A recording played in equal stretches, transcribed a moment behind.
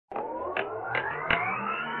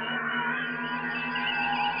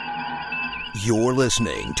You're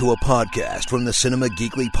listening to a podcast from the Cinema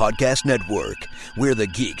Geekly Podcast Network. We're the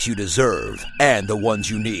geeks you deserve and the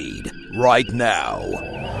ones you need right now.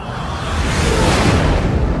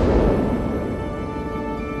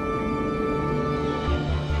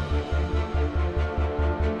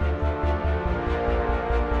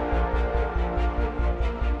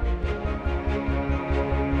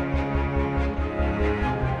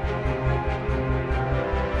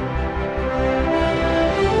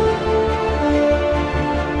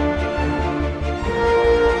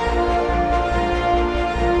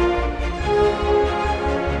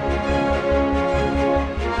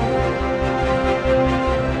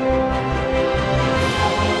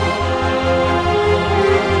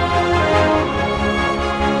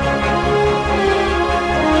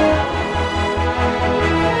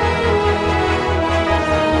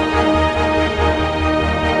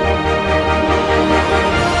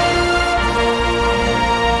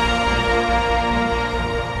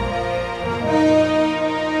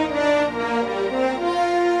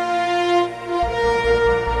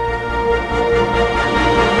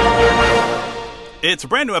 It's a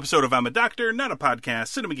brand new episode of I'm a Doctor, Not a Podcast,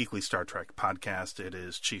 Cinema Geekly Star Trek podcast. It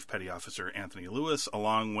is Chief Petty Officer Anthony Lewis,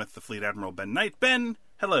 along with the Fleet Admiral Ben Knight. Ben,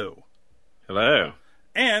 hello. Hello.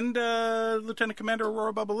 And Lieutenant Commander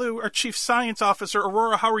Aurora Babalu, our Chief Science Officer.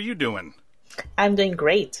 Aurora, how are you doing? I'm doing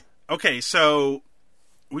great. Okay, so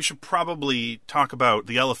we should probably talk about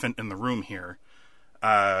the elephant in the room here.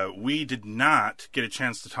 We did not get a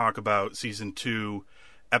chance to talk about Season 2,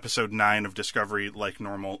 Episode 9 of Discovery like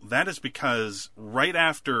normal. That is because right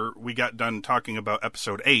after we got done talking about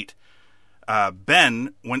Episode 8,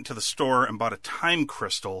 Ben went to the store and bought a time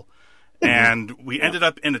crystal, and we ended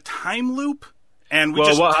up in a time loop. And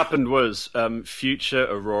what happened was future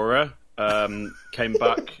Aurora came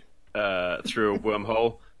back through a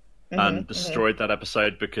wormhole and destroyed that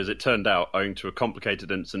episode because it turned out, owing to a complicated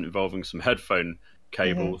incident involving some headphone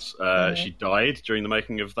cables, she died during the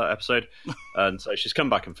making of that episode, and so she's come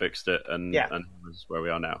back and fixed it, and this is where we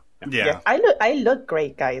are now. Yeah. I look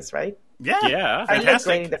great, guys, right? Yeah. I look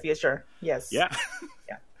great in the future. Yes. Yeah.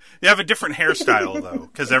 You have a different hairstyle though,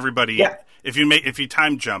 because everybody, if you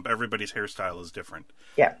time jump, everybody's hairstyle is different.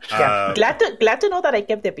 Yeah. Glad to know that I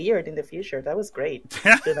kept the beard in the future. That was great.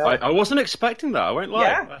 You know? I wasn't expecting that. I won't lie.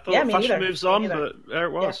 I thought fashion neither. moves on, but there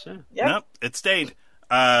it was. Nope, it stayed.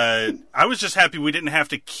 I was just happy we didn't have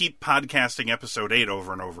to keep podcasting Episode 8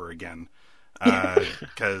 over and over again.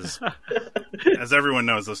 Because, as everyone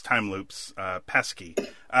knows, those time loops, pesky.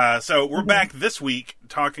 So we're back this week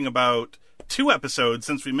talking about 2 episodes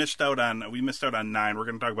since we missed out on 9. We're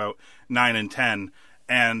going to talk about 9 and 10.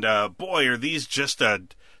 And, boy, are these just a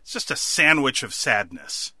sandwich of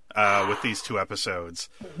sadness, with these 2 episodes.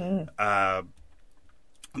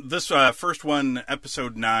 This first one,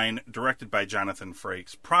 Episode 9, directed by Jonathan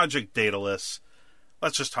Frakes, Project Daedalus.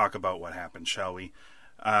 Let's just talk about what happened, shall we?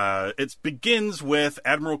 It begins with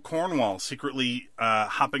Admiral Cornwall secretly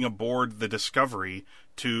hopping aboard the Discovery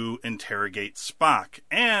to interrogate Spock,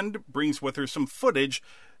 and brings with her some footage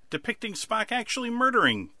depicting Spock actually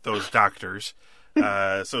murdering those doctors.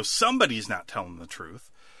 So somebody's not telling the truth.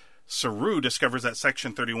 Saru discovers that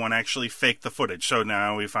Section 31 actually faked the footage, so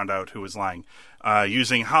now we found out who was lying,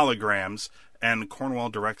 using holograms, and Cornwall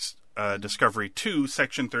directs Discovery to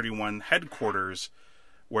Section 31 headquarters,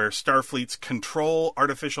 where Starfleet's control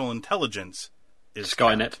artificial intelligence is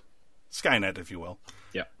Skynet. kept. Skynet, if you will.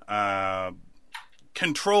 Yeah.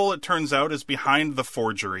 Control, it turns out, is behind the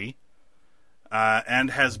forgery,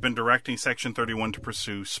 and has been directing Section 31 to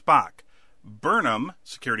pursue Spock. Burnham,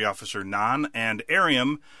 Security Officer Nan, and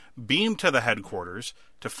Airiam beam to the headquarters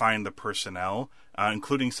to find the personnel,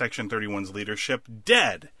 including Section 31's leadership,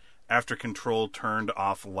 dead after Control turned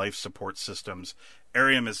off life support systems.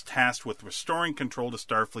 Airiam is tasked with restoring control to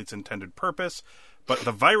Starfleet's intended purpose, but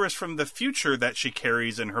the virus from the future that she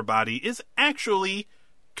carries in her body is actually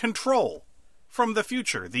Control from the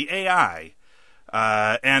future, the AI.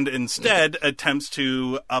 And instead attempts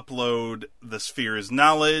to upload the Sphere's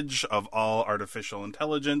knowledge of all artificial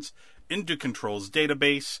intelligence into Control's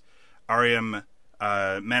database. Airiam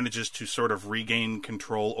manages to sort of regain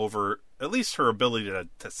control over at least her ability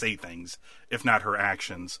to say things, if not her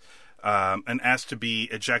actions, and asked to be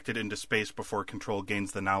ejected into space before Control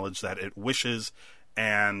gains the knowledge that it wishes,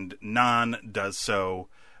 and Nan does so,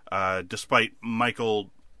 despite Michael.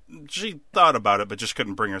 She thought about it, but just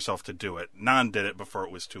couldn't bring herself to do it. Nan did it before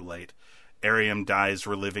it was too late. Airiam dies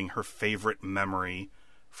reliving her favorite memory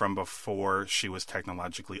from before she was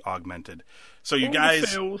technologically augmented. So you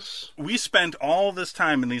guys, we spent all this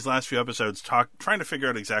time in these last few episodes trying to figure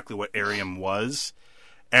out exactly what Airiam was,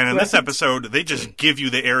 And in this episode, they just give you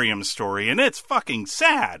the Arium story, and it's fucking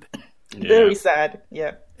sad. Yeah. Very sad.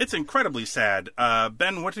 Yeah. It's incredibly sad.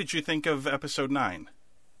 Ben, what did you think of episode 9?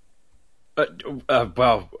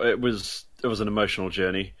 Well, it was an emotional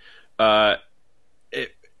journey. I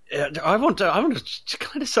want to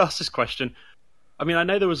kind of ask this question. I mean, I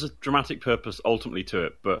know there was a dramatic purpose ultimately to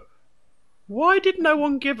it, but why did no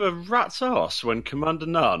one give a rat's ass when Commander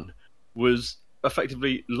Nhan was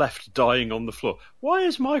effectively left dying on the floor? Why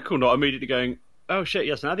is Michael not immediately going, oh shit,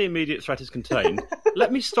 yes, now the immediate threat is contained,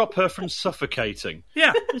 let me stop her from suffocating?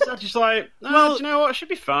 Yeah. Is that just like, Well, do you know what, she'll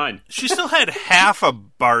be fine. She still had half a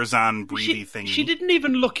Barzan breathy thing. She didn't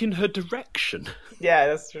even look in her direction. Yeah,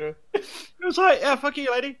 that's true. It was like, yeah, fuck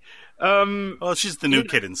you, lady. Well, she's the new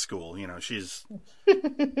kid in school. She's...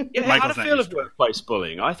 Yeah, how Michael's to not feel used of to it. workplace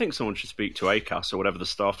bullying? I think someone should speak to ACAS or whatever the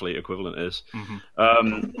Starfleet equivalent is.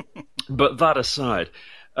 But that aside,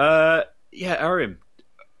 Arium,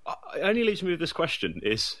 it only leaves me with this question: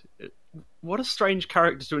 is what a strange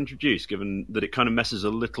character to introduce, given that it kind of messes a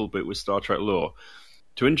little bit with Star Trek lore.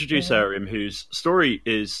 To introduce Arium, whose story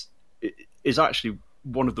is actually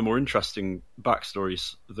one of the more interesting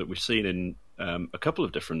backstories that we've seen in a couple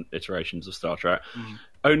of different iterations of Star Trek,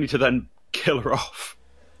 only to then kill her off.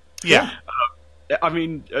 Yeah. I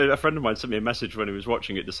mean, a friend of mine sent me a message when he was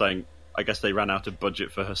watching it, just saying, I guess they ran out of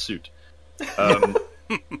budget for her suit.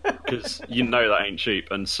 Because that ain't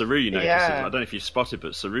cheap. And Saru, notices, I don't know if you spotted,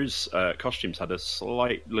 but Saru's costumes had a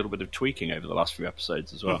slight little bit of tweaking over the last few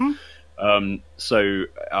episodes as well. So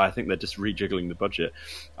I think they're just rejiggling the budget.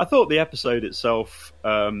 I thought the episode itself,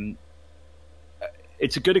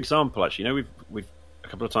 it's a good example, actually. We've a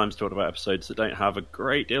couple of times talked about episodes that don't have a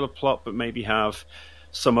great deal of plot, but maybe have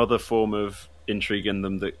some other form of intrigue in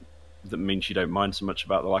them that means you don't mind so much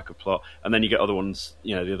about the lack of plot. And then you get other ones,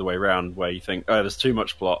 the other way around, where you think, oh, there's too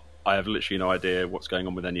much plot. I have literally no idea what's going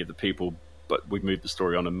on with any of the people, but we've moved the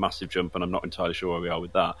story on a massive jump, and I'm not entirely sure where we are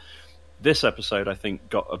with that. This episode, I think,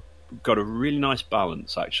 got a really nice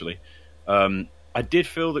balance, actually. I did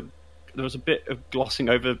feel that there was a bit of glossing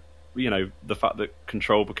over, the fact that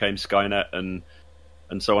Control became Skynet and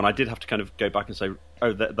so on. I did have to kind of go back and say,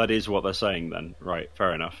 oh, that is what they're saying then. Right,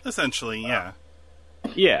 fair enough. Essentially, yeah.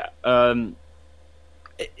 Yeah. I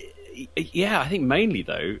think mainly,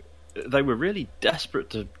 though, they were really desperate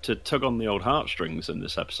to tug on the old heartstrings in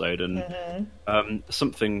this episode. And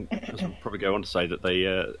something, as I'll probably go on to say, that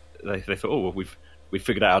they thought, oh, well, we've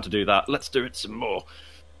figured out how to do that. Let's do it some more.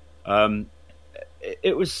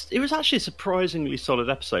 It was actually a surprisingly solid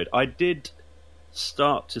episode. I did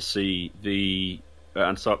start to see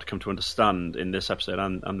and start to come to understand in this episode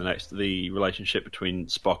and the next the relationship between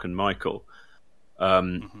Spock and Michael,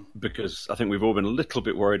 because I think we've all been a little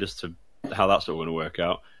bit worried as to how that's all going to work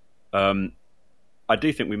out. I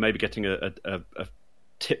do think we may be getting a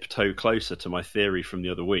tiptoe closer to my theory from the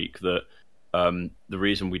other week that the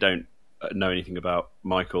reason we don't know anything about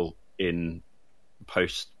Michael in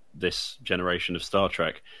post this generation of Star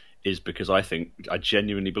Trek is because I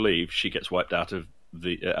genuinely believe she gets wiped out of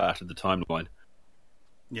the timeline.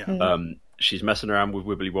 Yeah. She's messing around with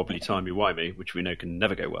wibbly wobbly timey wimey, which we know can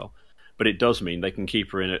never go well. But it does mean they can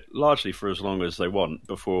keep her in it largely for as long as they want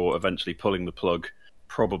before eventually pulling the plug,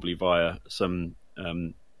 probably via some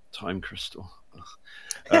time crystal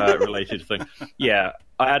related thing. Yeah,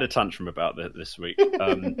 I had a tantrum about that this week.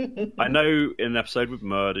 I know in an episode with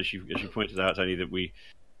Murd, as you pointed out, Tony, that we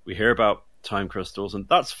hear about time crystals, and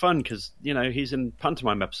that's fun because he's in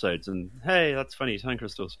pantomime episodes, and hey, that's funny, time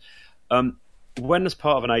crystals. When as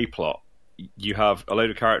part of an A plot, you have a load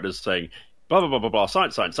of characters saying blah blah blah blah blah,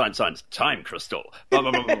 science, time crystal, blah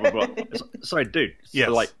blah blah blah blah. Sorry, dude. Yes.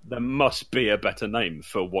 Like, there must be a better name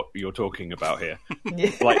for what you're talking about here.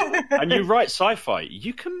 And you write sci-fi,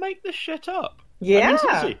 you can make this shit up. Yeah. I mean,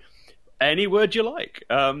 seriously, any word you like,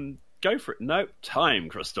 go for it. No, time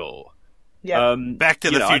crystal. Yeah. Back to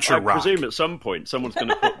the Future I Rock. presume at some point someone's going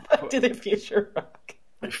to Back to the Future Rock.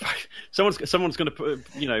 someone's going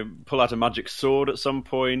to pull out a magic sword at some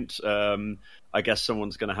point. I guess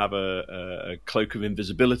someone's going to have a cloak of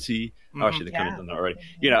invisibility. Actually, they've kind of done that already.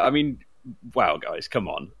 I mean, wow, guys, come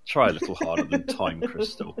on, try a little harder than time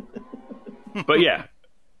crystal. But yeah,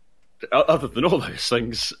 other than all those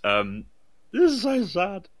things, this is so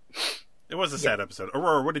sad. It was a sad episode.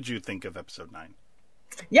 Aurora, what did you think of episode 9?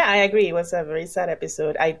 Yeah, I agree. It was a very sad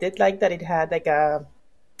episode. I did like that it had like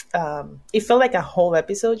it felt like a whole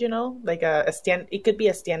episode, like it could be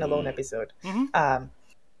a standalone episode.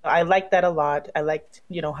 I liked that a lot. I liked,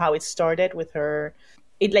 how it started with her.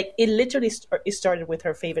 It literally it started with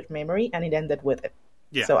her favorite memory and it ended with it.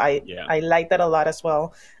 Yeah. So I like that a lot as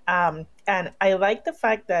well. And I like the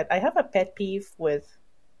fact that I have a pet peeve with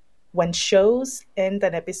when shows end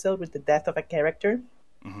an episode with the death of a character,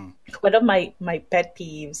 one of my pet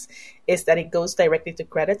peeves is that it goes directly to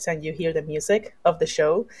credits and you hear the music of the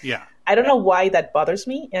show. Yeah. I don't know why that bothers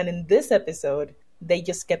me. And in this episode, they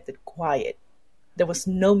just kept it quiet. There was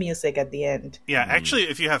no music at the end. Yeah, actually,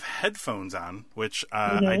 if you have headphones on, which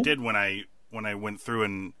I did when I went through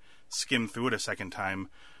and skimmed through it a second time,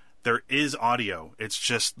 there is audio. It's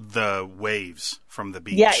just the waves from the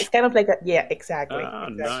beach. Yeah, it's kind of like that. Yeah, exactly.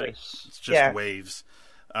 Nice. It's just waves.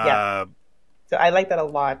 So I like that a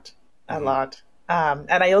lot.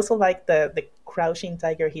 And I also like the crouching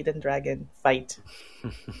tiger, hidden dragon fight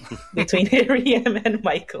between Airiam and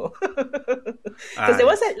Michael. Because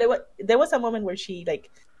there was a moment where she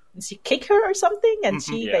kicked her or something, and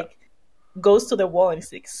she goes to the wall and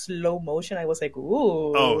it's like slow motion. I was like,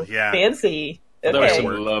 ooh, fancy. There were some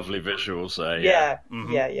lovely visuals there. Yeah.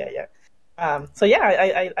 So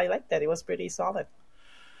yeah, I liked that. It was pretty solid.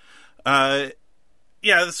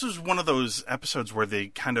 Yeah, this was one of those episodes where they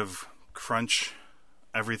kind of crunch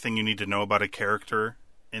everything you need to know about a character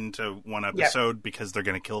into one episode because they're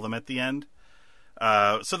going to kill them at the end.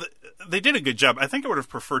 So they did a good job. I think I would have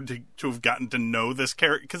preferred to have gotten to know this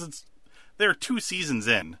character because they're 2 seasons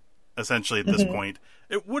in, essentially, at this point.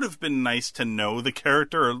 It would have been nice to know the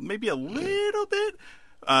character, or maybe a little bit.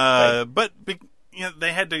 But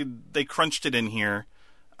they crunched it in here.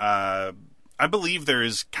 I believe there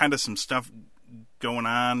is kind of some stuff going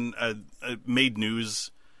on. It made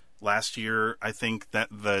news last year, I think, that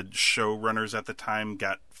the showrunners at the time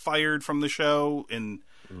got fired from the show in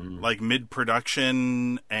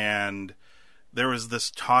mid-production, and there was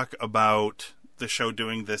this talk about the show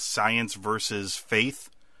doing this science versus faith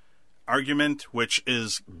argument, which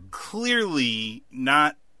is clearly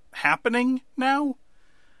not happening now.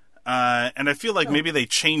 And I feel like maybe they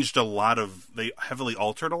heavily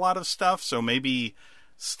altered a lot of stuff, so maybe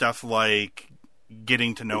stuff like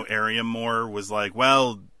getting to know Airiam more was like,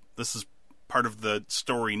 well, this is part of the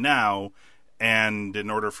story now, and in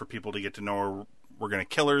order for people to get to know her, we're going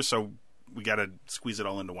to kill her, so we got to squeeze it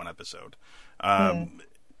all into one episode.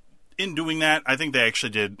 In doing that, I think they actually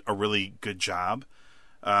did a really good job.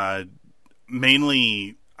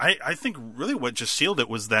 Mainly, I think really what just sealed it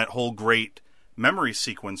was that whole great memory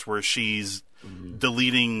sequence where she's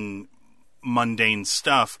deleting mundane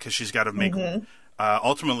stuff because she's got to make...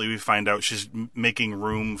 ultimately, we find out she's making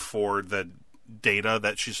room for the data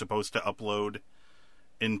that she's supposed to upload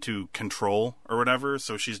into Control or whatever,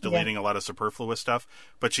 so she's deleting a lot of superfluous stuff,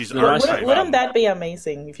 but she's... Wouldn't that be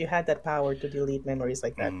amazing if you had that power to delete memories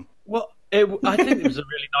like that? Well, I think it was a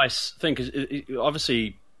really nice thing, because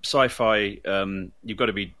obviously sci-fi, you've got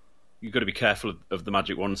to be careful of the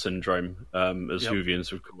magic wand syndrome, as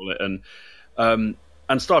Whovians would call it,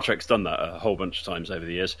 and Star Trek's done that a whole bunch of times over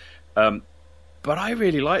the years. But I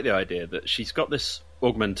really like the idea that she's got this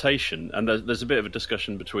augmentation, and there's a bit of a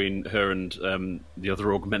discussion between her and the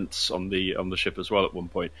other augments on the ship as well at one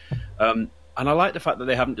point. And I like the fact that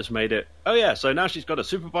they haven't just made it, so now she's got a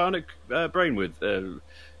super bionic brain with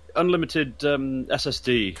unlimited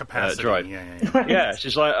SSD capacity drive. Yeah.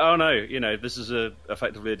 She's like, oh no, this is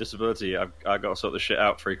effectively a disability. I've got to sort this shit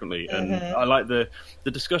out frequently. And I like the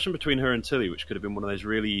discussion between her and Tilly, which could have been one of those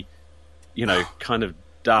really, kind of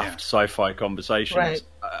daft sci-fi conversations,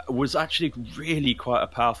 was actually really quite a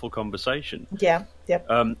powerful conversation. Yeah.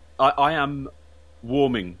 I am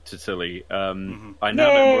warming to Tilly. I know a bit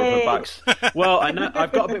more of her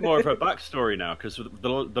I've got a bit more of her backstory now, because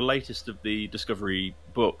the latest of the Discovery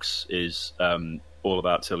books is all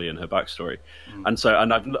about Tilly and her backstory, and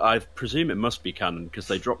I presume it must be canon, because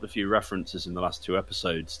they dropped a few references in the last 2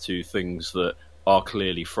 episodes to things that are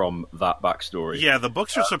clearly from that backstory. Yeah, the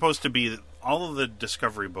books are supposed to be... All of the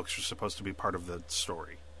Discovery books are supposed to be part of the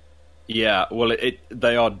story. Yeah, well,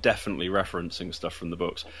 they are definitely referencing stuff from the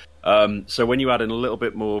books. So when you add in a little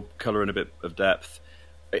bit more colour and a bit of depth,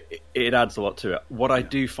 it adds a lot to it. What I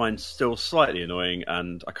do find still slightly annoying,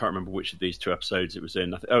 and I can't remember which of these 2 episodes it was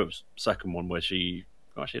in. It was the second one where she...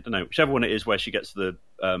 Actually, I don't know. Whichever one it is where she gets the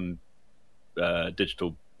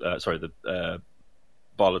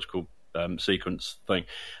biological sequence thing,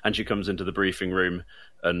 and she comes into the briefing room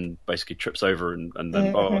and basically trips over and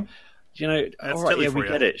then all right, we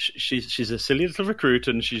get it. She's a silly little recruit,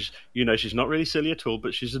 and she's not really silly at all,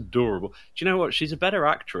 but she's adorable. Do you know what? She's a better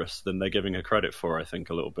actress than they're giving her credit for, I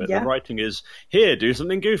think, a little bit. The writing is, here, do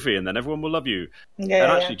something goofy and then everyone will love you. Do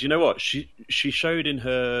you know what? She showed in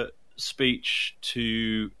her speech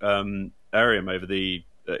to Airiam over the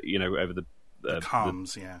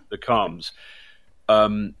comms, the comms,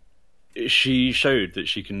 she showed that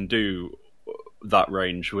she can do that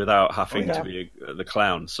range without having to be the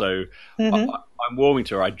clown. So I'm warming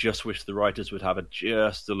to her. I just wish the writers would have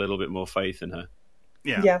just a little bit more faith in her.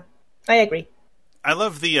 Yeah, I agree. I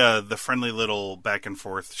love the friendly little back and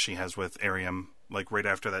forth she has with Ariam, like right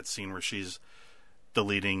after that scene where she's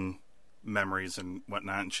deleting memories and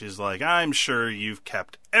whatnot, and she's like, "I'm sure you've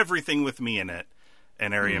kept everything with me in it."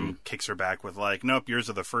 And Ariam kicks her back with like, "Nope, yours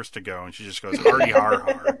are the first to go." And she just goes, "Hardy har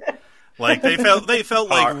har." Like they felt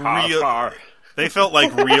like real. They felt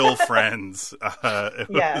like real friends.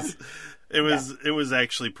 It was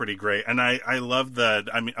actually pretty great, and I love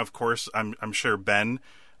that. I mean, of course, I'm sure Ben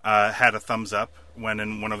had a thumbs up when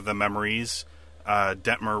in one of the memories,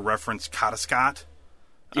 Detmer referenced Kadaskat,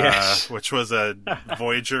 which was a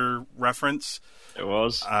Voyager reference. It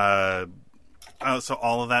was. So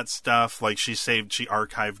all of that stuff, like she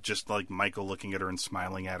archived just like Michael looking at her and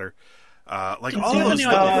smiling at her, like all those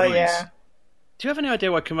little things. Do you have any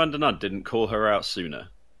idea why Commander Nudd didn't call her out sooner?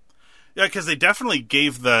 Yeah, because they definitely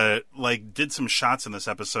did some shots in this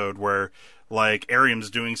episode where, like, Ariam's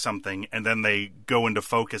doing something, and then they go into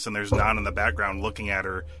focus, and there's Nan in the background looking at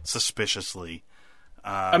her suspiciously.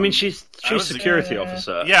 I mean, she's a security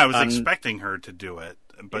officer. Yeah, I was expecting her to do it,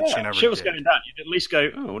 but she never did. She was going down. You'd at least go,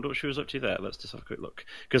 "Oh, I wonder what she was up to there. Let's just have a quick look."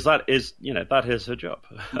 Because that is her job.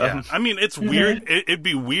 Yeah. I mean, it's weird. It'd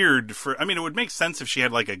be weird it would make sense if she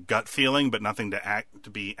had, like, a gut feeling, but nothing to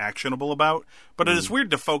be actionable about. But it is weird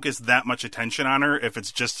to focus that much attention on her if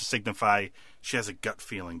it's just to signify she has a gut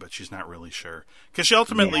feeling, but she's not really sure. Because she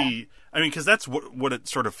ultimately, because that's what it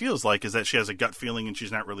sort of feels like, is that she has a gut feeling and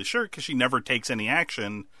she's not really sure, because she never takes any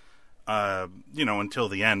action, until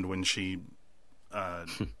the end when she,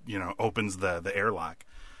 opens the airlock.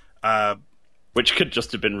 Which could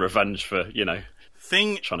just have been revenge for,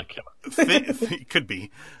 trying to kill her. Could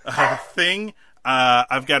be. Thing,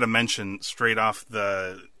 I've got to mention straight off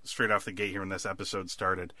the gate here when this episode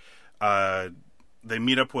started. They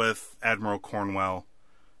meet up with Admiral Cornwell,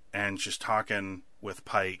 and she's talking with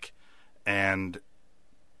Pike, and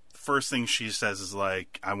the first thing she says is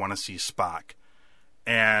like, "I want to see Spock."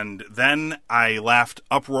 And then I laughed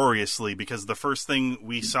uproariously because the first thing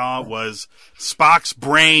we saw was Spock's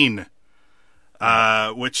brain,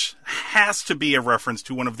 which has to be a reference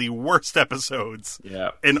to one of the worst episodes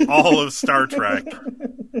in all of Star Trek.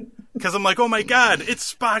 Because I'm like, oh my god,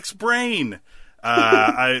 it's Spock's brain.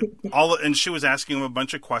 And she was asking him a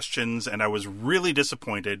bunch of questions, and I was really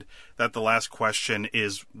disappointed that the last question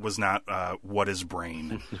was not what is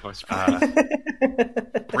brain.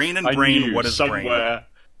 Brain and brain. What is brain?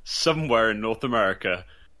 Somewhere in North America,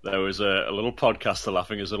 there was a little podcaster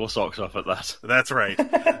laughing his little socks off at that. That's right.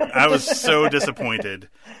 I was so disappointed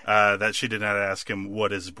that she did not ask him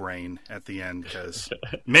what is brain at the end, because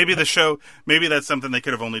maybe that's something they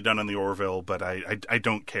could have only done in the Orville, but I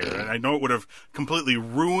don't care. And I know it would have completely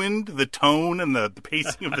ruined the tone and the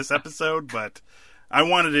pacing of this episode, but I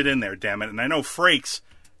wanted it in there, damn it. And I know Frakes,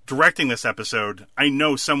 directing this episode, I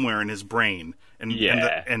know somewhere in his brain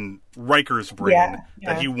and Riker's brain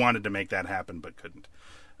that he wanted to make that happen but couldn't.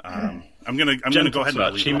 I'm gonna go ahead and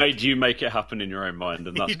believe he made you make it happen in your own mind,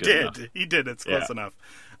 and that's good enough. He did. It's close enough.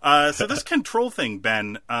 So this control thing,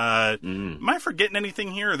 Ben, am I forgetting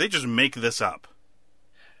anything here? Or they just make this up?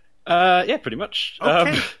 Yeah, pretty much.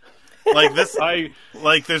 Okay. Like this,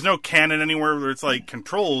 there's no canon anywhere where it's like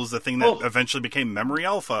control is the thing that eventually became Memory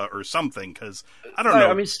Alpha or something. Because I don't know.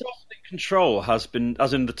 I mean, Starfleet Control has been,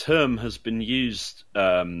 as in the term, has been used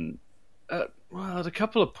at a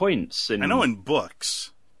couple of points. I know in books,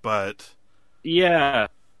 but yeah,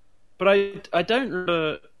 but I don't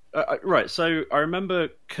remember. Right, so I remember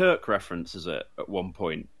Kirk references it at one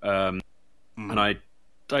point, and I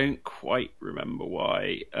don't quite remember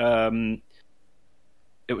why.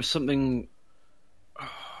 It was something.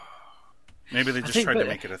 Maybe they just tried to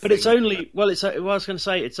make it a thing. But it's only. Well, I was going to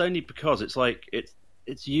say it's only because it's like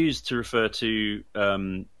it's used to refer to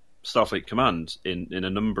Starfleet Command in a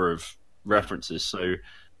number of references. So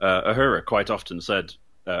Uhura quite often said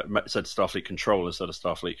Starfleet Control instead of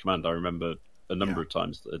Starfleet Command. I remember a number of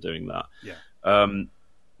times that they're doing that. Yeah.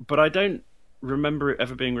 But I don't remember it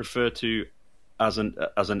ever being referred to as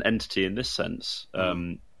an entity in this sense.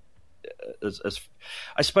 As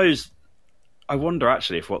I suppose, I wonder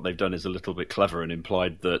actually if what they've done is a little bit clever and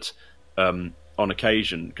implied that on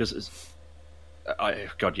occasion, because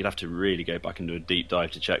you'd have to really go back and do a deep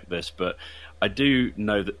dive to check this, but I do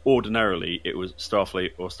know that ordinarily it was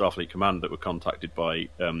Starfleet or Starfleet Command that were contacted by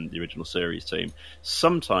the original series team.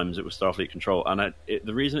 Sometimes it was Starfleet Control, and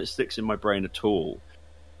the reason it sticks in my brain at all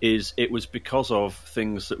is it was because of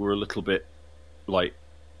things that were a little bit odd,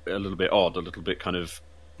 a little bit kind of,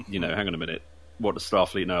 hang on a minute, what does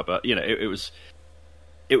Starfleet know about? It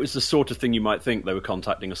was the sort of thing you might think they were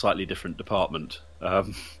contacting a slightly different department.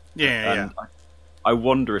 Yeah. I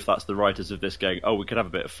wonder if that's the writers of this going, we could have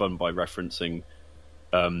a bit of fun by referencing,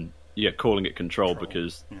 calling it Control.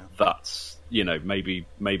 Because that's, maybe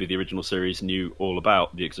the original series knew all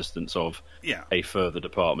about the existence of a further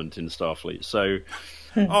department in Starfleet. So,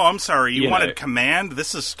 I'm sorry, you wanted Command?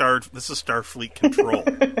 This is Starfleet Control.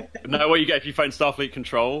 No, what you get if you phone Starfleet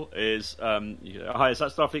Control is, hi, is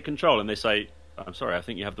that Starfleet Control? And they say, I'm sorry, I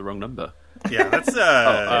think you have the wrong number. Yeah, that's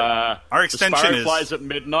our extension is flies at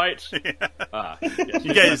midnight. Yes,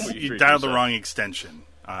 you guys, you dialed the wrong extension.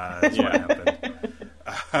 That's what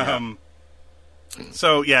happened.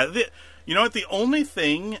 So you know what? The only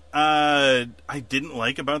thing I didn't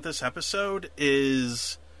like about this episode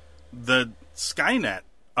is the Skynet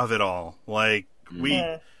of it all. Like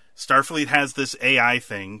Starfleet has this AI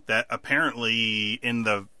thing that apparently in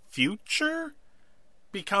the future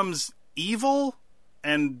becomes evil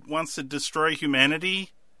and wants to destroy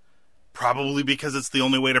humanity, probably because it's the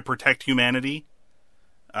only way to protect humanity.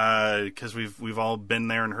 Because we've all been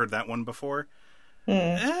there and heard that one before.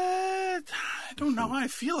 I don't know how I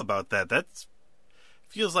feel about that. That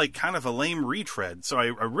feels like kind of a lame retread. So I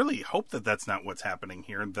really hope that that's not what's happening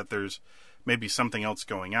here, and that there's maybe something else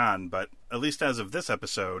going on. But at least as of this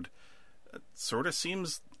episode, it sort of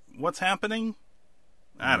seems what's happening.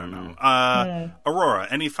 I don't know. Aurora,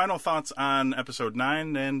 any final thoughts on episode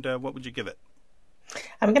 9, and what would you give it?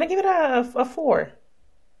 I'm going to give it a 4.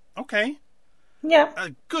 Okay. Yeah.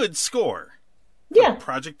 A good score. Yeah.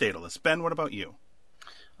 Project Daedalus. Ben, what about you?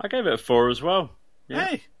 I gave it a 4 as well. Yeah.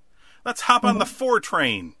 Hey, let's hop on the 4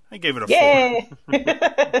 train. I gave it a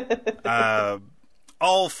 4.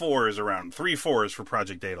 All 4s around. 3 4s for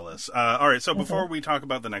Project Daedalus. All right, so before we talk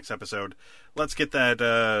about the next episode, let's get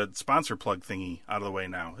that sponsor plug thingy out of the way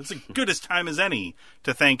now. It's as good as time as any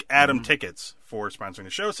to thank Adam Tickets for sponsoring the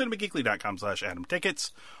show.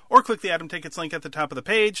 cinemageekly.com/AdamTickets, or click the Adam Tickets link at the top of the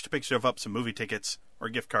page to pick yourself up some movie tickets or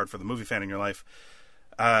a gift card for the movie fan in your life.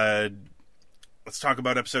 Let's talk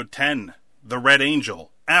about episode 10, The Red Angel.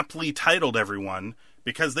 Aptly titled, everyone,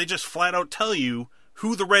 because they just flat out tell you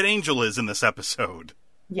who the Red Angel is in this episode.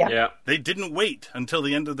 Yeah. They didn't wait until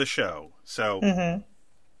the end of the show. So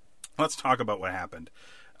let's talk about what happened.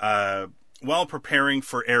 While preparing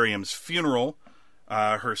for Ariam's funeral,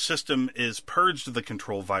 her system is purged of the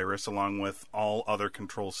Control virus along with all other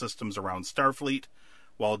control systems around Starfleet.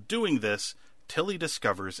 While doing this, Tilly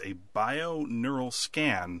discovers a bio-neural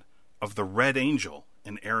scan of the Red Angel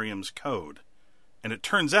in Ariam's code. And it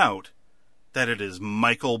turns out that it is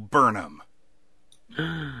Michael Burnham.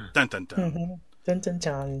 Dun dun dun. Dun dun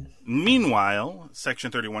dun. Meanwhile, Section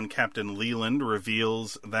 31 Captain Leland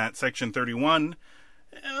reveals that Section 31,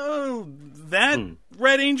 that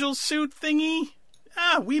Red Angel suit thingy,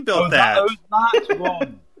 we built that. That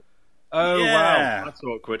one. Oh, yeah. Wow. That's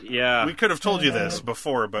awkward. Yeah. We could have told you this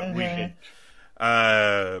before, but we...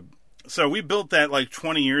 So we built that like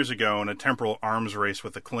 20 years ago in a temporal arms race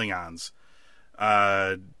with the Klingons,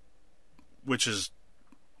 which is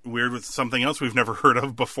weird with something else we've never heard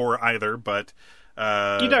of before either. But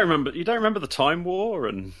you don't remember the Time War,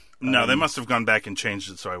 and no, they must have gone back and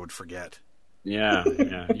changed it so I would forget. Yeah,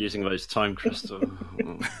 using those time crystals.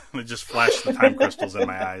 They just flashed the time crystals in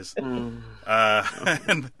my eyes.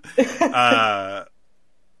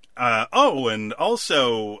 And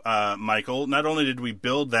also, Michael, not only did we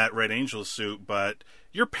build that Red Angel suit, but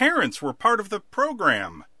your parents were part of the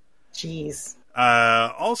program. Jeez.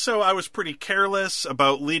 Also, I was pretty careless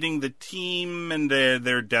about leading the team, and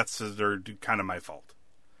their deaths are kind of my fault.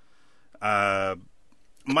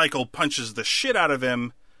 Michael punches the shit out of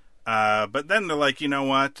him, but then they're like, you know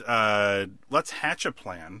what? Let's hatch a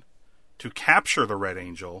plan to capture the Red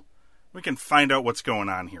Angel. We can find out what's going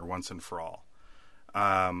on here once and for all.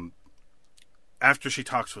 After she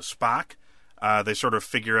talks with Spock, they sort of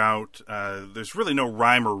figure out there's really no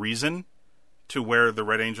rhyme or reason to where the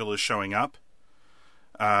Red Angel is showing up.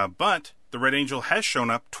 But the Red Angel has shown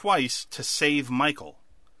up twice to save Michael.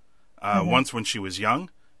 Once when she was young,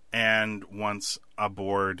 and once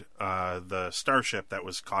aboard the starship that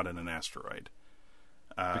was caught in an asteroid.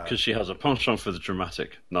 Because she has a penchant for the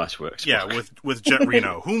dramatic. Nice work, Spock. Yeah, with Jet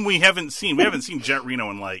Reno, whom we haven't seen. We haven't seen Jet Reno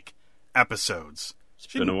in, like, episodes.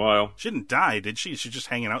 It's been a while. She didn't die, did she? She's just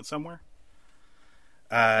hanging out somewhere?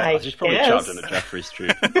 She's probably trapped in a Jeffries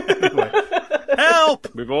tube.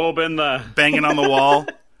 Help! We've all been there. Banging on the wall.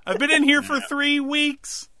 I've been in here for 3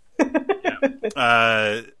 weeks.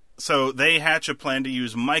 So they hatch a plan to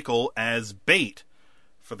use Michael as bait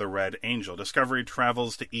for the Red Angel. Discovery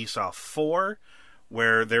travels to ESOF 4,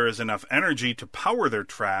 where there is enough energy to power their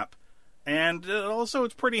trap, And also,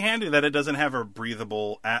 it's pretty handy that it doesn't have a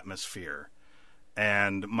breathable atmosphere.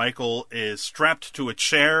 And Michael is strapped to a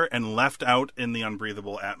chair and left out in the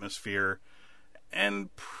unbreathable atmosphere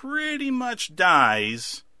and pretty much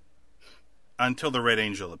dies until the Red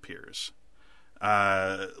Angel appears.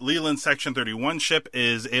 Leland's Section 31 ship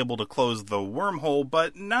is able to close the wormhole,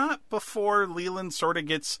 but not before Leland sort of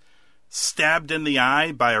gets stabbed in the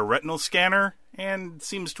eye by a retinal scanner and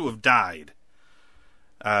seems to have died.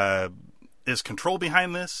 Is Control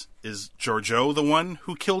behind this? Is Georgiou the one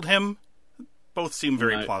who killed him? Both seem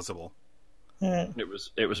very plausible.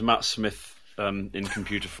 It was Matt Smith in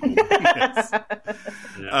computer form. Yes.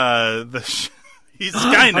 Yeah. He's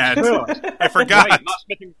Skynet. I forgot. Wait, Matt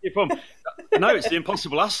Smith in computer form. No, it's the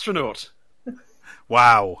Impossible Astronaut.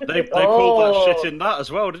 Wow. They pulled that shit in that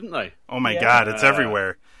as well, didn't they? Oh my god, it's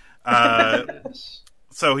everywhere.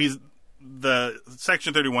 So the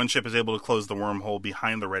Section 31 ship is able to close the wormhole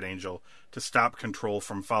behind the Red Angel to stop Control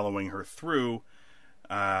from following her through.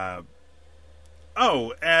 And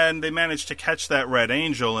they managed to catch that Red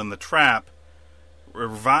Angel in the trap.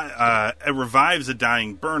 It revives a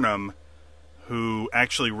dying Burnham, who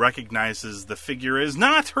actually recognizes the figure as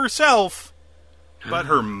not herself, but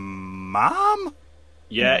her mom?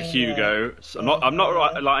 Yeah, Hugo. So I'm not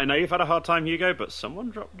right. Like, I know you've had a hard time, Hugo, but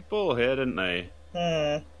someone dropped the ball here, didn't they?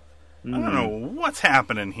 I don't know what's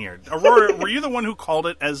happening here. Aurora, were you the one who called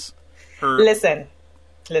it as her? Listen.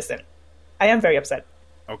 I am very upset.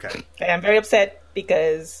 Okay. I am very upset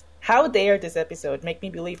because how dare this episode make me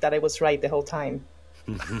believe that I was right the whole time?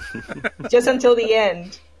 Just until the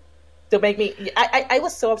end. To make me, I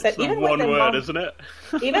was so upset. It's even one when the word, mom, isn't it?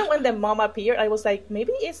 Even when the mom appeared, I was like,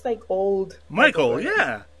 maybe it's like old Michael.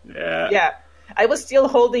 Yeah. I was still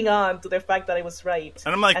holding on to the fact that I was right.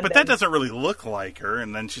 And I'm like, but that doesn't really look like her.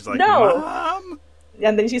 And then she's like, no. Mom.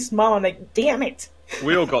 And then she's mom. I'm like, damn it.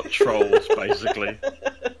 We all got trolls, basically.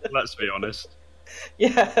 Let's be honest.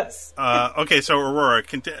 Yes. Okay, so Aurora,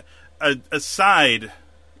 aside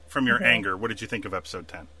from your anger, what did you think of episode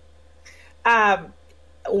 10?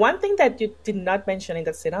 One thing that you did not mention in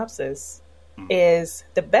the synopsis is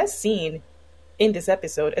the best scene in this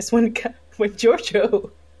episode is when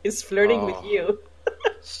Georgiou is flirting with you.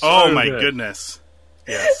 So my goodness.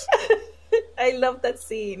 Yes. I love that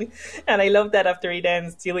scene. And I love that after it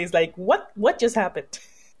ends, Tilly's like, what just happened?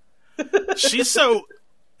 She's so...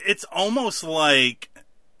 It's almost like...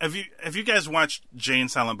 Have you guys watched Jay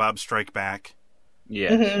and Silent Bob Strike Back?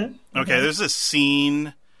 Yes. Mm-hmm. Okay, there's this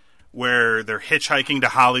scene where they're hitchhiking to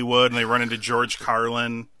Hollywood and they run into George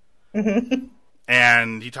Carlin. Mm-hmm.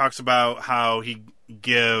 And he talks about how he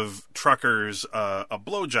give truckers a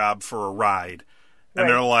blowjob for a ride. And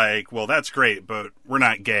they're like, well, that's great, but we're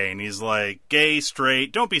not gay. And he's like, gay,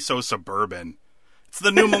 straight, don't be so suburban. It's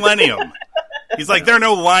the new millennium. He's like, there are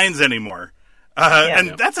no lines anymore.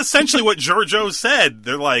 And that's essentially what Georgiou said.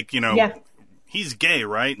 They're like, he's gay,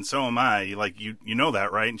 right? And so am I. Like, you know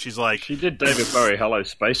that, right? And she's like... She did David Bowie, Hello,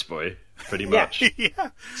 Space Boy, pretty much.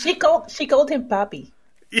 Yeah. She called him Papi.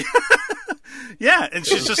 Yeah, and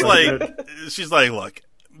she's just like... She's like, look...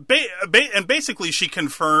 and basically she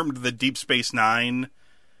confirmed the Deep Space Nine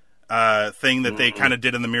thing that they kind of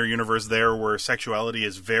did in the Mirror Universe there, where sexuality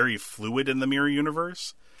is very fluid in the Mirror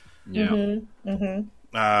Universe. Yeah. Mm-hmm.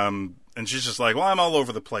 Mm-hmm. And she's just like, well, I'm all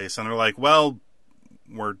over the place. And they're like, well,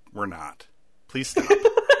 we're not. Please stop.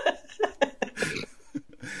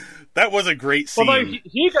 That was a great scene. Although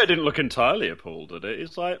Hugo didn't look entirely appalled, did it?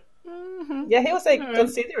 He's like... Mm-hmm. Yeah, he was like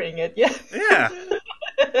considering it, yeah. Yeah.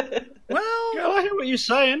 Well... Girl, I hear what you're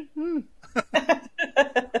saying.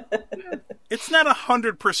 It's not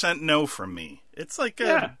 100% no from me. It's like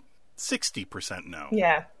a 60% no.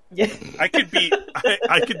 Yeah. I could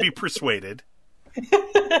be persuaded.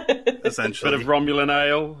 Essentially. Bit of Romulan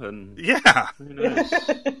ale and... Yeah. Who knows?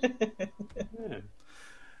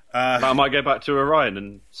 I might go back to Orion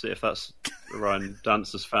and see if that's Orion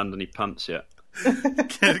Dancer's found any pants yet.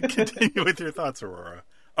 Continue with your thoughts, Aurora.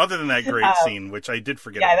 Other than that great scene, which I did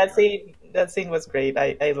forget. Yeah, that scene was great.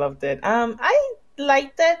 I loved it. I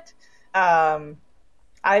liked it.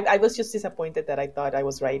 I was just disappointed that I thought I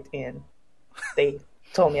was right and they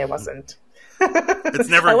told me I wasn't. It's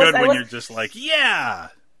never good when you're just like, yeah.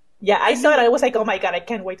 Yeah, I thought I was like, oh my god, I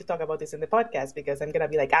can't wait to talk about this in the podcast because I'm gonna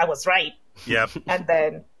be like, I was right. Yep.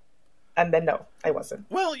 And then no, I wasn't.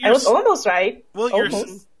 Well, I was almost right. Well,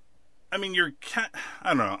 I mean, I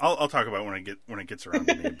don't know. I'll talk about it when it gets around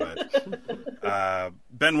to me. But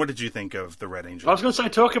Ben, what did you think of the Red Angel? I was going to say,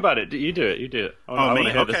 talk about it. You do it. Me?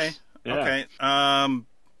 Okay. Yeah. Okay.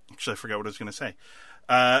 Actually, I forgot what I was going to say.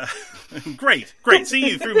 Great. See,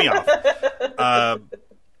 you threw me off. I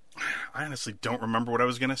honestly don't remember what I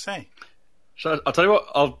was going to say. I'll tell you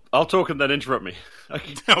what. I'll talk and then interrupt me.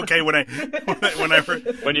 Okay, when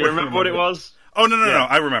you remember what it was. Oh no!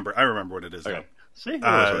 I remember what it is. Okay.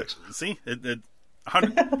 Now. See, it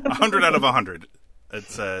 100 out of 100.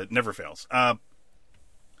 It's never fails.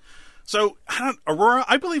 So, Aurora,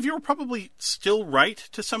 I believe you're probably still right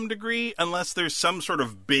to some degree, unless there's some sort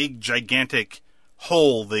of big, gigantic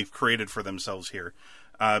hole they've created for themselves here.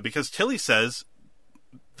 Because Tilly says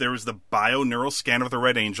there was the bio-neural scan of the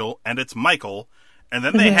Red Angel, and it's Michael, and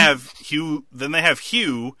then they have Hugh. Then they have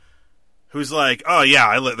Hugh, who's like, "Oh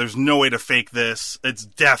yeah, there's no way to fake this. It's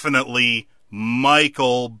definitely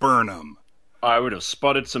Michael Burnham." I would have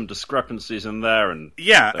spotted some discrepancies in there, and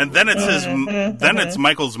then it's it's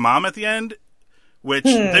Michael's mom at the end, which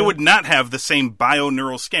they would not have the same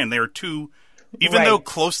bio-neural scan. They are two, even though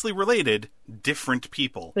closely related, different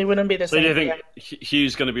people. They wouldn't be the same. So do you think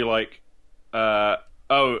Hugh's going to be like, "Oh,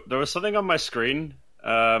 there was something on my screen.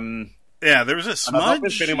 There was a smudge. I've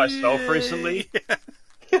been feeling myself recently."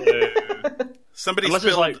 Somebody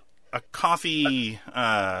spilled a coffee.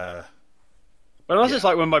 Unless it's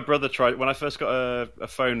like when my brother when I first got a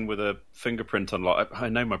phone with a fingerprint unlock. I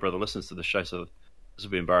know my brother listens to the show, so this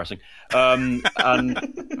will be embarrassing. And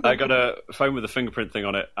I got a phone with a fingerprint thing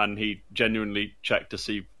on it, and he genuinely checked to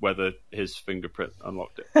see whether his fingerprint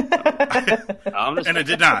unlocked it. And it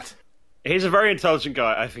did not. He's a very intelligent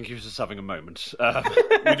guy. I think he was just having a moment.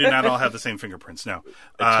 We do not all have the same fingerprints, no.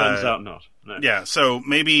 It turns out not. No. Yeah, so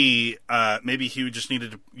maybe Hugh just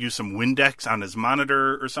needed to use some Windex on his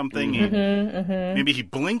monitor or something. Maybe he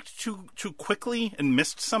blinked too quickly and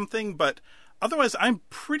missed something, but otherwise I'm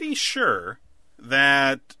pretty sure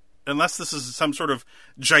that unless this is some sort of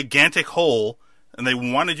gigantic hole and they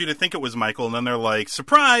wanted you to think it was Michael, and then they're like,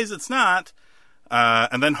 surprise, it's not.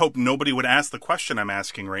 And then hope nobody would ask the question I'm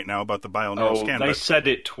asking right now about the bio-neural scan. They said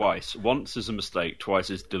it twice. Once is a mistake, twice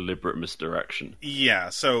is deliberate misdirection. Yeah,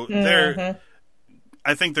 so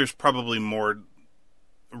I think there's probably more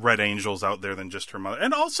Red Angels out there than just her mother.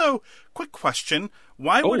 And also, quick question,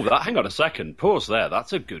 why hang on a second. Pause there.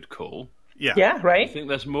 That's a good call. Yeah. Yeah, right? I think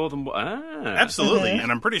there's more than one. Absolutely,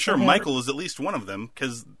 and I'm pretty sure Michael is at least one of them,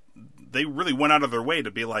 because they really went out of their way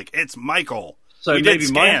to be like, it's Michael. So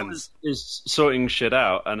maybe Michael is sorting shit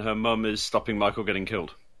out, and her mum is stopping Michael getting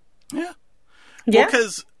killed. Yeah.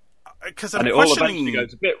 Because I'm it questioning... all eventually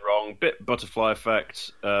goes a bit wrong, bit butterfly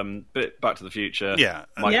effect, bit Back to the Future. Yeah.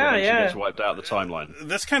 Michael eventually gets wiped out of the timeline.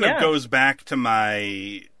 This kind of goes back to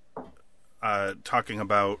my talking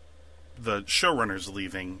about the showrunners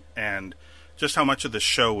leaving and just how much of the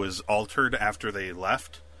show was altered after they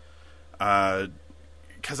left.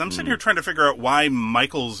 Because I'm sitting here trying to figure out why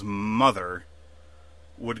Michael's mother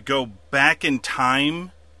would go back in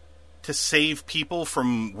time to save people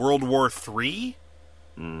from World War III.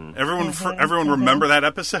 Everyone remember that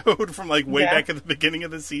episode from like way back at the beginning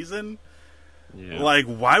of the season? Yeah. Like,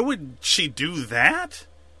 why would she do that?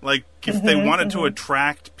 Like, if they wanted to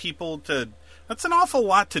attract people to... That's an awful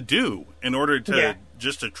lot to do in order to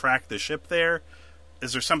just attract the ship there.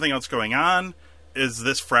 Is there something else going on? Is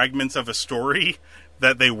this fragments of a story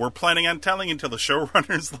that they were planning on telling until the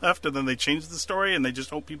showrunners left, and then they changed the story and they just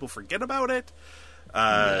hope people forget about it?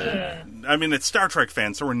 I mean, it's Star Trek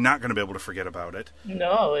fans, so we're not going to be able to forget about it.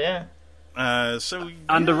 No, yeah.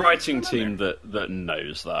 And the writing team that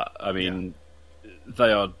knows that. I mean,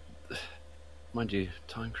 they are, mind you,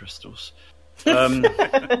 time crystals. It's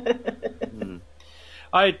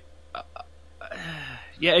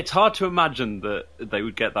hard to imagine that they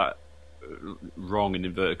would get that wrong, in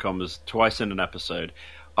inverted commas, twice in an episode.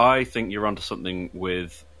 I think you're onto something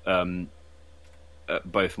with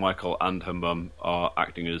both Michael and her mum are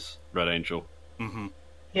acting as Red Angel. Mm-hmm.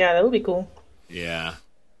 Yeah, that would be cool. Yeah.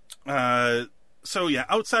 So yeah,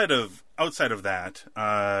 outside of that,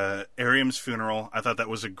 Airiam's funeral, I thought that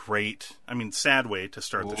was a great, sad way to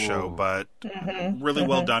start the show, but really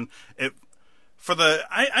well done.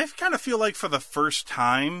 I kind of feel like for the first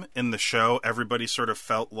time in the show, everybody sort of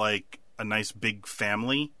felt like a nice big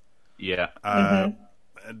family. Yeah.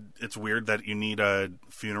 It's weird that you need a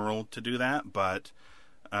funeral to do that, but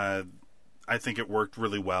I think it worked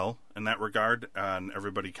really well in that regard, and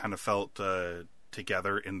everybody kind of felt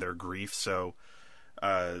together in their grief, so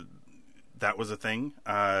that was a thing.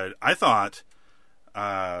 I thought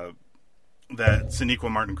that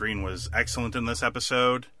Sonequa Martin Green was excellent in this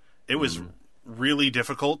episode. It was really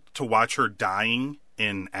difficult to watch her dying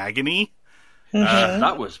in agony.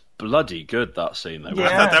 That was bloody good, that scene, though. Yeah,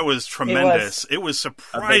 I thought that was tremendous. It was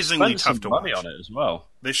surprisingly tough to watch. They spent some money on it as well.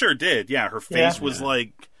 They sure did, yeah. Her face was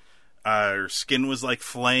like... her skin was like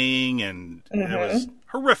flaying, and it was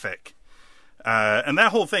horrific. And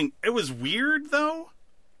that whole thing, it was weird, though,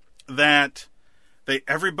 that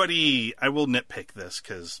everybody, I will nitpick this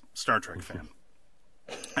because Star Trek fan,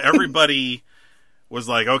 everybody was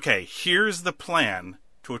like, okay, here's the plan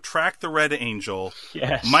to attract the Red Angel.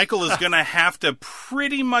 Yes. Michael is going to have to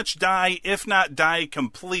pretty much die, if not die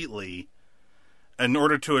completely, in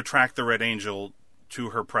order to attract the Red Angel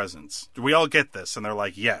to her presence. Do we all get this? And they're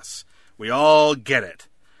like, yes, we all get it.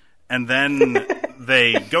 And then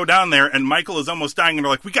they go down there, and Michael is almost dying, and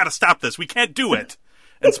they're like, we got to stop this. We can't do it.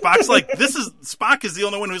 And Spock's like, Spock is the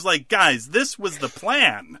only one who's like, guys, this was the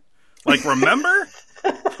plan. Like, remember?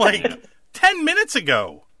 Like, 10 minutes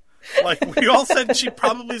ago. Like, we all said she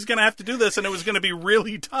probably is going to have to do this, and it was going to be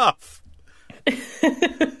really tough. And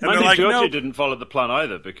they're like, Georgie no. didn't follow the plan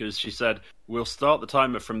either, because she said, we'll start the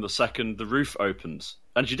timer from the second the roof opens.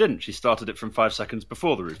 And she didn't. She started it from 5 seconds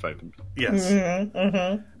before the roof opened. Yes. Mm-hmm,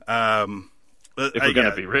 mm-hmm. If we're going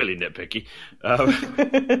to be really nitpicky.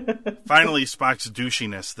 Finally, Spock's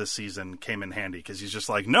douchiness this season came in handy, because he's just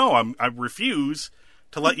like, no, I refuse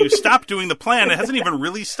to let you stop doing the plan. It hasn't even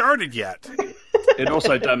really started yet. It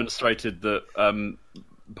also demonstrated that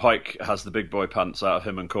Pike has the big boy pants out of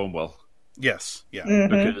him and Cornwell. Yes, yeah.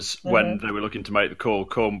 Mm-hmm. Because when they were looking to make the call,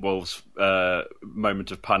 Cornwell's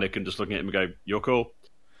moment of panic and just looking at him and go, "You're cool."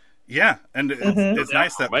 Yeah, and it's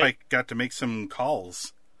nice that mate. Pike got to make some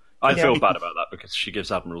calls. I feel bad about that because she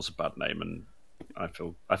gives admirals a bad name, and I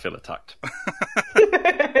feel attacked.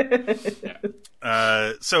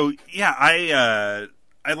 So yeah,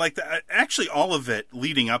 I like that. Actually, all of it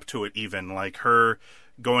leading up to it, even like her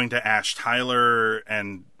going to Ash Tyler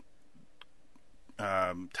and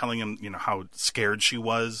telling him, how scared she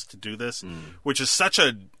was to do this, which is such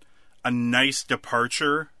a nice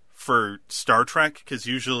departure for Star Trek, because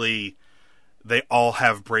usually they all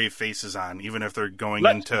have brave faces on, even if they're going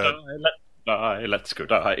Let's go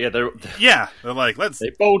die. Yeah, they're like, let's.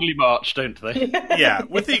 They boldly march, don't they? Yeah,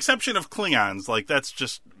 with the exception of Klingons, like that's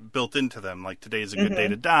just built into them. Like, today's a good day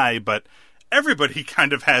to die, but everybody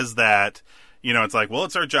kind of has that. It's like, well,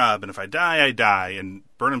 it's our job, and if I die, I die. And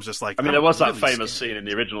Burnham's just like, I mean, there was that famous scene in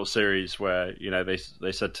the original series where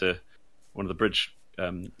they said to one of the bridge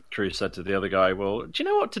crew said to the other guy, "Well, do you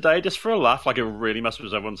know what? Today, just for a laugh, like it really messes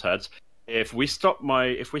with everyone's heads. If we swap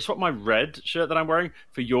my red shirt that I'm wearing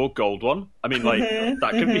for your gold one, I mean, like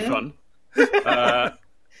that could be fun.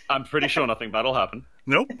 I'm pretty sure nothing bad'll happen."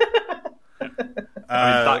 Nope. I mean,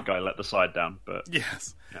 that guy let the side down, but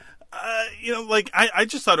yes. Yeah. I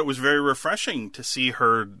just thought it was very refreshing to see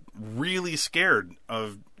her really scared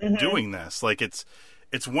of doing this. Like, it's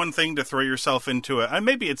one thing to throw yourself into it. And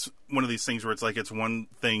maybe it's one of these things where it's like, it's one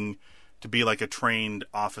thing to be like a trained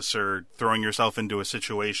officer throwing yourself into a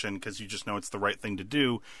situation because you just know it's the right thing to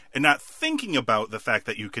do and not thinking about the fact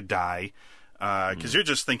that you could die. Because you're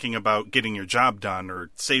just thinking about getting your job done or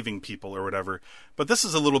saving people or whatever. But this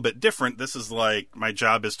is a little bit different. This is like, my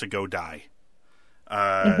job is to go die.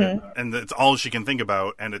 And that's all she can think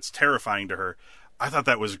about, and it's terrifying to her. I thought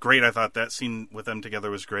that was great. I thought that scene with them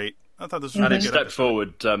together was great. I thought this was and really it good. stepped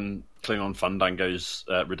forward Klingon Fandango's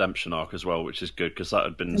redemption arc as well, which is good because that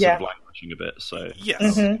had been sort of languishing a bit. So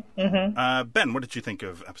yes. Ben, what did you think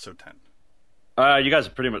of episode 10? You guys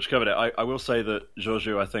have pretty much covered it. I will say that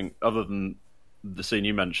Giorgio, I think, other than the scene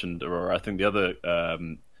you mentioned, Aurora, I think the other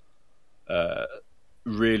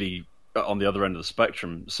really on the other end of the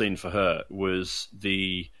spectrum scene for her was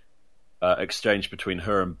the exchange between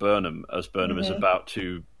her and Burnham as Burnham is about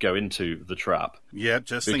to go into the trap. Yeah,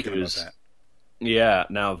 just thinking about that. Yeah,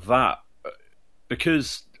 now that,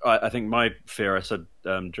 because I think my fear, I said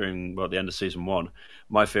during the end of season 1,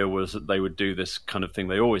 my fear was that they would do this kind of thing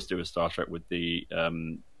they always do with Star Trek with the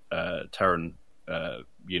Terran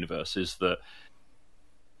universe, is that,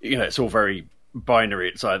 it's all very binary.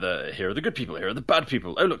 It's either here are the good people, here are the bad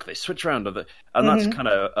people. Oh, look, they switch around. And that's kind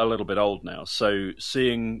of a little bit old now. So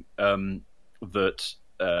seeing that,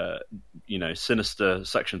 Sinister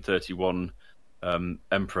Section 31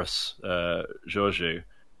 Empress Giorgio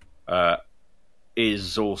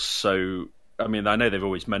is also... I mean, I know they've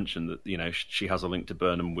always mentioned that, she has a link to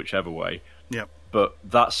Burnham whichever way. Yep. But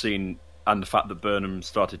that scene and the fact that Burnham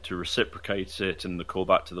started to reciprocate it and the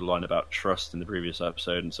callback to the line about trust in the previous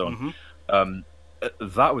episode and so on,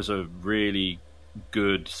 that was a really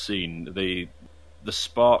good scene. The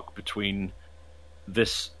spark between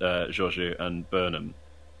this Giorgio and Burnham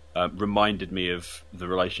reminded me of the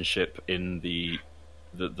relationship in the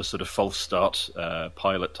sort of false start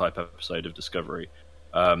pilot type episode of Discovery.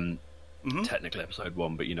 Technically episode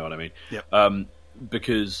 1, but you know what I mean. Yep.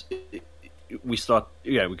 Because we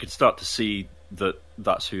could start to see that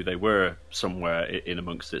that's who they were somewhere in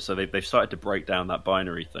amongst it. So they've started to break down that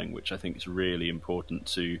binary thing, which I think is really important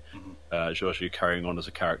to Georgiou carrying on as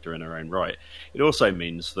a character in her own right. It also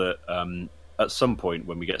means that at some point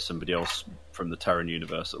when we get somebody else from the Terran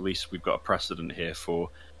universe, at least we've got a precedent here for,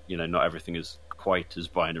 not everything is quite as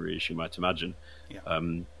binary as you might imagine.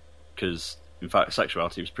 Because, in fact,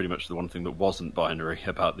 sexuality was pretty much the one thing that wasn't binary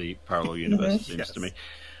about the parallel universe, it seems to me.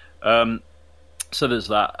 So there's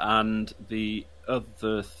that. And the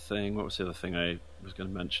other thing, what was the other thing I was going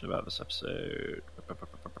to mention about this episode?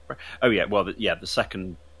 Oh, yeah, well, the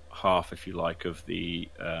second half, if you like, of the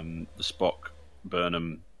Spock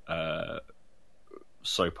Burnham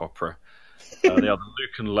soap opera. They are the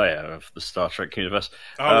Luke and Leia of the Star Trek universe.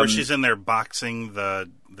 Where she's in there boxing the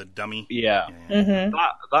dummy. Yeah. Mm-hmm.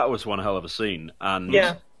 That was one hell of a scene, and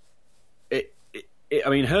it I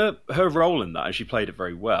mean, her role in that, and she played it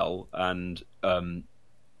very well, and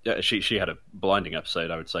she had a blinding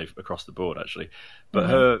episode, I would say, across the board actually.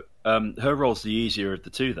 But her role's the easier of the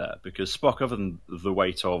two there, because Spock, other than the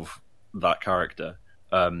weight of that character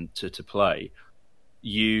to play,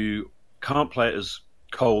 you can't play it as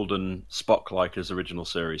cold and Spock-like as original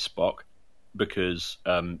series Spock, because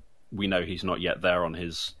we know he's not yet there on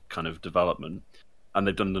his kind of development, and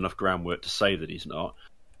they've done enough groundwork to say that he's not.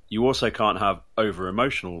 You also can't have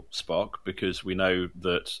over-emotional Spock, because we know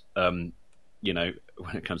that, when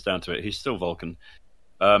it comes down to it, he's still Vulcan.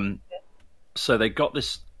 So they got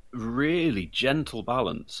this really gentle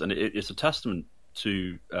balance, and it's a testament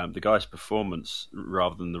to the guy's performance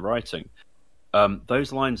rather than the writing.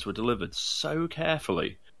 Those lines were delivered so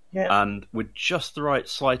carefully, and with just the right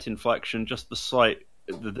slight inflection, just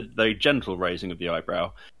the gentle raising of the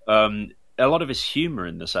eyebrow. A lot of his humour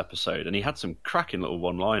in this episode, and he had some cracking little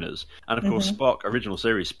one-liners. And of course, Spock, original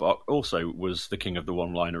series Spock, also was the king of the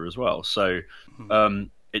one-liner as well. So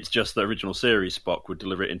it's just that original series Spock would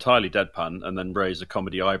deliver it entirely deadpan and then raise a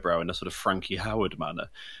comedy eyebrow in a sort of Frankie Howard manner.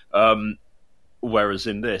 Whereas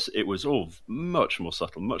in this, it was all much more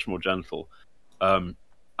subtle, much more gentle. And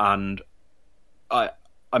I'm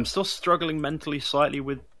still struggling mentally slightly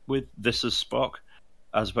with this as Spock,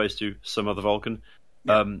 as opposed to some other Vulcan.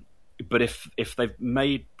 But if they've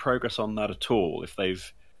made progress on that at all, if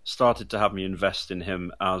they've started to have me invest in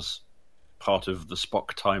him as part of the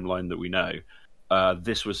Spock timeline that we know,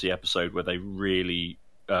 this was the episode where they really,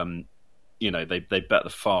 they bet the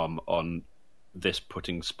farm on this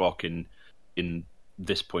putting Spock in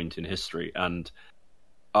this point in history. And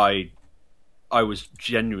I was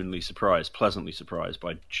genuinely surprised, pleasantly surprised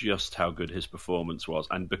by just how good his performance was.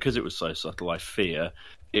 And because it was so subtle, I fear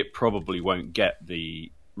it probably won't get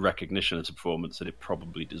the recognition as a performance that it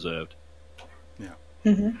probably deserved.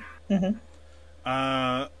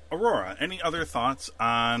 Aurora, any other thoughts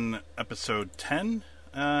on episode 10?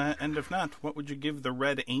 And if not, what would you give the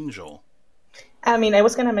Red Angel? I mean, I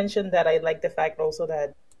was going to mention that I like the fact also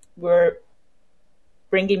that we're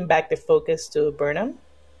bringing back the focus to Burnham.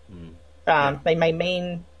 Like my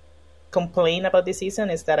main complaint about this season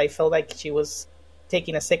is that I felt like she was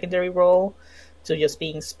taking a secondary role to just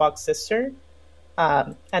being Spock's sister.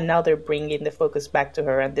 And now they're bringing the focus back to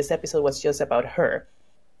her, and this episode was just about her.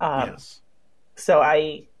 So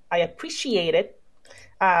I appreciate it.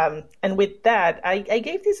 And with that, I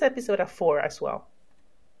gave this episode a 4 as well.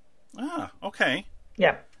 Okay.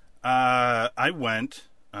 Yeah. I went,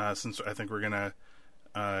 since I think we're going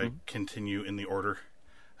to continue in the order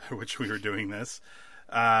which we were doing this.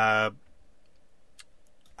 I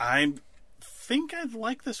think I'd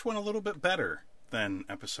like this one a little bit better than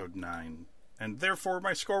episode 9. And therefore,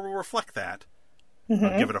 my score will reflect that.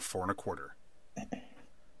 I'll give it a 4 1/4.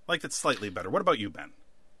 Like it's slightly better. What about you, Ben?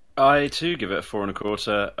 I too give it a 4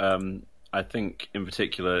 1/4. I think, in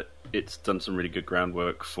particular, it's done some really good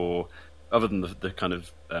groundwork for, other than the kind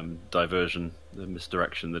of diversion, the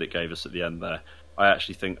misdirection that it gave us at the end there. I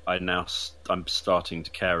actually think I'm starting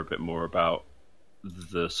to care a bit more about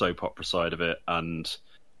the soap opera side of it, and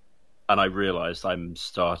I realised I'm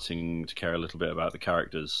starting to care a little bit about the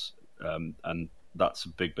characters. And that's a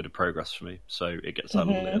big bit of progress for me. So it gets that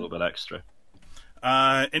little bit extra.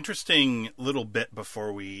 Interesting little bit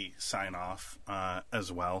before we sign off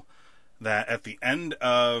as well, that at the end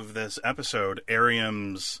of this episode,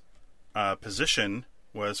 Ariam's position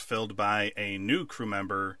was filled by a new crew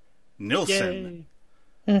member, Nilsson.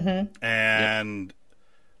 And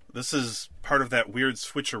this is part of that weird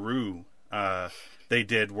switcheroo they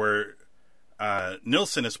did where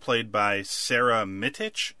Nilsson is played by Sarah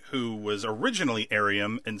Mittich, who was originally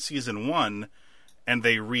Ariam in season 1, and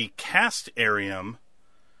they recast Ariam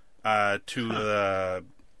to the...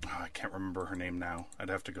 I can't remember her name now. I'd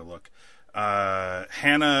have to go look.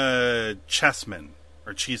 Hannah Cheesman,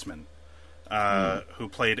 who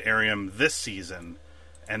played Ariam this season.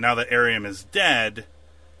 And now that Ariam is dead,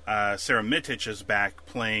 Sarah Mittich is back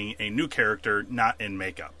playing a new character, not in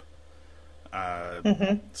makeup.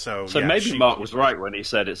 So maybe Mark was right when he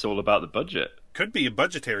said it's all about the budget. Could be a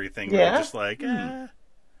budgetary thing. Where just like,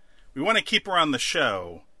 we want to keep her on the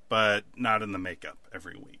show, but not in the makeup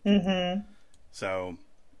every week. So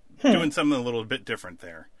doing something a little bit different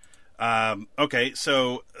there. Okay,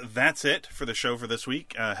 so that's it for the show for this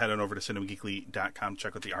week. Head on over to cinemageekly.com,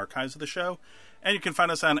 check out the archives of the show. And you can find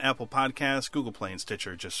us on Apple Podcasts, Google Play, and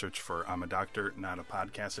Stitcher. Just search for I'm a Doctor, Not a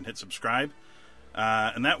Podcast, and hit subscribe.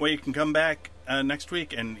 And that way you can come back next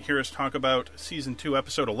week and hear us talk about Season 2,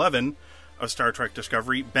 Episode 11 of Star Trek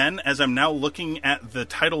Discovery. Ben, as I'm now looking at the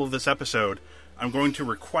title of this episode, I'm going to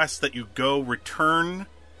request that you go return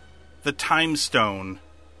the Time Stone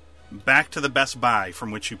back to the Best Buy from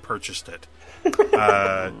which you purchased it.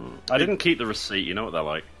 I didn't keep the receipt. You know what they're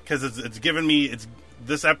like. Because it's given me...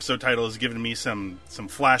 This episode title has given me some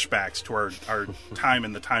flashbacks to our time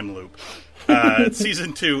in the time loop. It's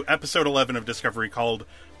Season 2, Episode 11 of Discovery, called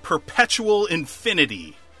Perpetual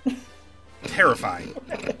Infinity. Terrifying.